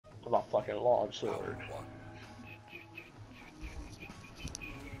fucking longsword.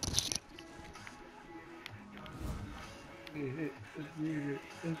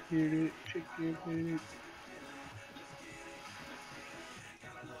 Let's get it, chicken it.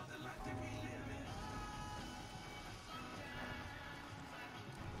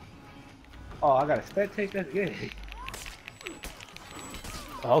 Oh, I gotta spectate that game.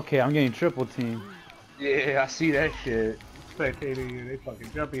 Okay, I'm getting triple team. Yeah, I see that shit. Spectating you, they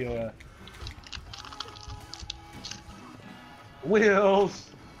fucking jump you. Wheels.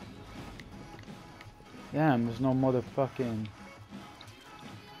 Damn, there's no motherfucking.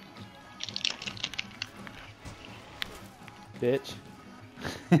 Bitch.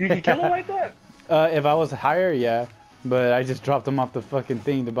 You can kill him like that? If I was higher, yeah. But I just dropped him off the fucking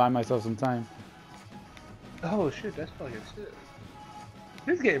thing to buy myself some time. Oh shit, that's fucking shit.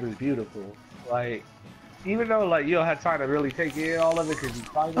 This game is beautiful. Like, even though like you don't have time to really take in all of it because you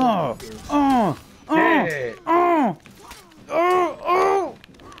find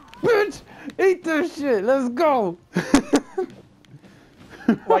Bitch, eat this shit. Let's go.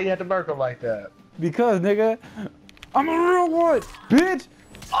 Why you had to murk him like that? Because, nigga, I'm a real one, bitch.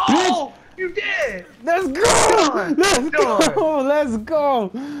 Oh, you did. Let's go. Let's go. Let's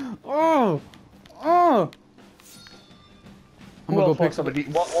go. Oh. I'm gonna go pick somebody.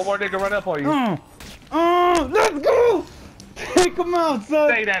 One more nigga run up on you. Let's go. Take him out, son.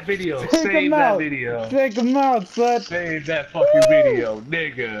 Save that video. Save that video. Take him out, son. Save that fucking video,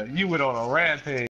 nigga. You went on a rampage.